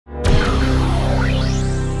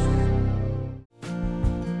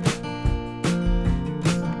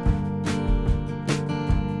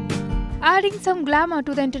Adding some glamour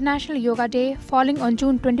to the International Yoga Day falling on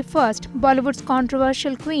June 21st, Bollywood's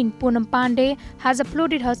controversial queen Poonam Pandey has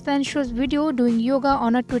uploaded her sensuous video doing yoga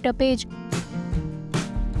on her Twitter page.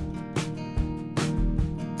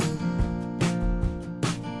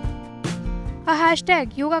 A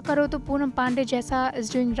hashtag Yoga Karo to Poonam Pandey Jaisa is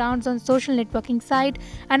doing rounds on social networking site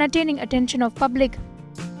and attaining attention of public.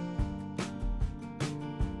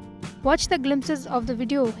 Watch the glimpses of the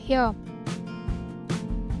video here.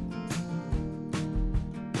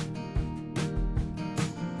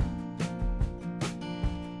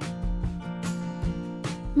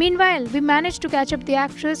 Meanwhile, we managed to catch up the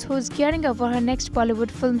actress who is gearing up for her next Bollywood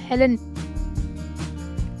film, Helen.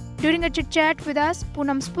 During a chit-chat with us,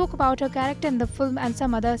 Poonam spoke about her character in the film and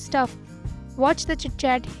some other stuff. Watch the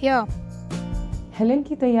chit-chat here. Helen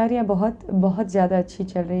की तैयारियां बहुत ज़्यादा अच्छी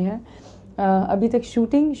चल रही हैं। अभी तक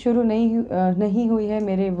शूटिंग शुरू नहीं हुई है,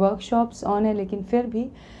 मेरे वर्कशॉप्स ऑन है, लेकिन फिर भी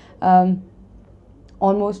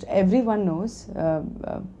almost everyone knows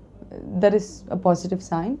there is a positive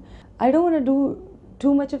sign. I don't want to do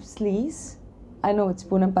too much of sleaze. I know it's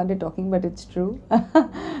Poonam Pandey talking, but it's true.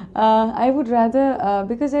 I would rather,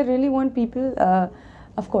 because I really want people,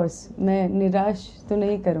 of course, मैं निराश तो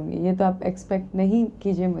नहीं करूँगी, ये तो आप expect नहीं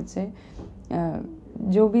कीजिए मुझसे.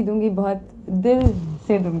 जो भी दूँगी बहुत दिल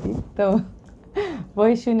से दूँगी, तो वो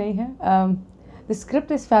issue नहीं है. The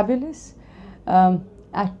script is fabulous.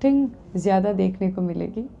 Acting ज़्यादा देखने को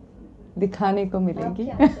मिलेगी, दिखाने को मिलेगी.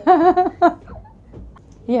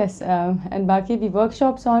 Yes, and बाकी भी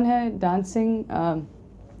workshops on है, dancing,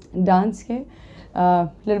 dance के,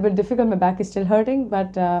 little bit difficult, my back is still hurting,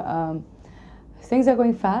 but things are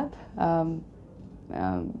going fab.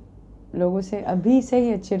 लोगों से अभी से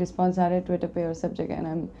ही अच्छे response आ रहे हैं Twitter पे और सब जगह, and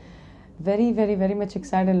I'm very much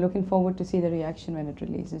excited and looking forward to see the reaction when it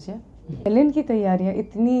releases. Yeah. Helen की तैयारियाँ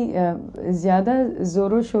इतनी ज़्यादा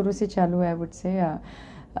ज़ोरों शोरों से चालू है, I would say.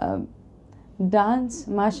 डांस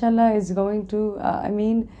माशाल्लाह is going to, I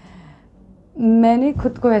mean मैंने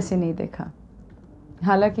खुद को ऐसे नहीं देखा,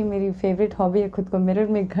 हालांकि मेरी फेवरेट हॉबी है खुद को मिरर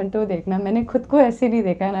में घंटों देखना, मैंने खुद को ऐसे नहीं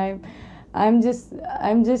देखा. And I am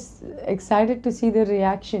just excited to see the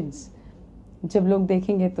reactions. जब लोग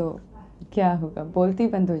देखेंगे तो क्या होगा, बोलती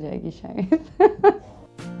बंद हो जाएगी शायद.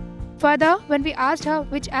 Further, when we asked her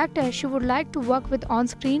which actor she would like to work with on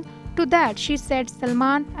screen, to that she said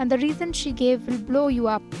Salman, and the reason she gave will blow you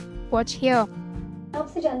up. Watch here.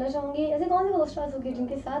 आपसे जानना चाहूँगी, ऐसे कौन से co-stars होंगे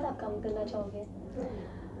जिनके साथ आप काम करना चाहोगे?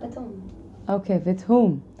 With whom? Okay, with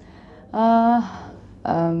whom?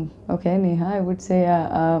 Okay, Neha, I would say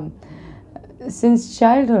since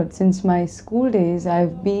childhood, since my school days,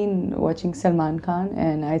 I've been watching Salman Khan,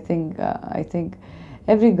 and I think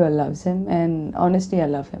every girl loves him, and honestly, I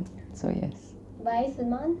love him. So yes. Why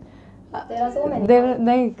Salman? There are so many.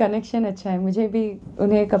 नहीं, connection अच्छा है, मुझे भी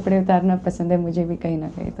उन्हें कपड़े उतारना पसंद है, मुझे भी कहीं ना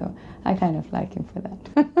कहीं, तो I kind of like him for that.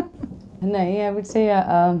 नहीं, I would say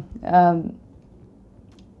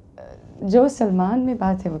जो सलमान में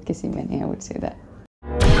बात है वो किसी में नहीं, I would say that.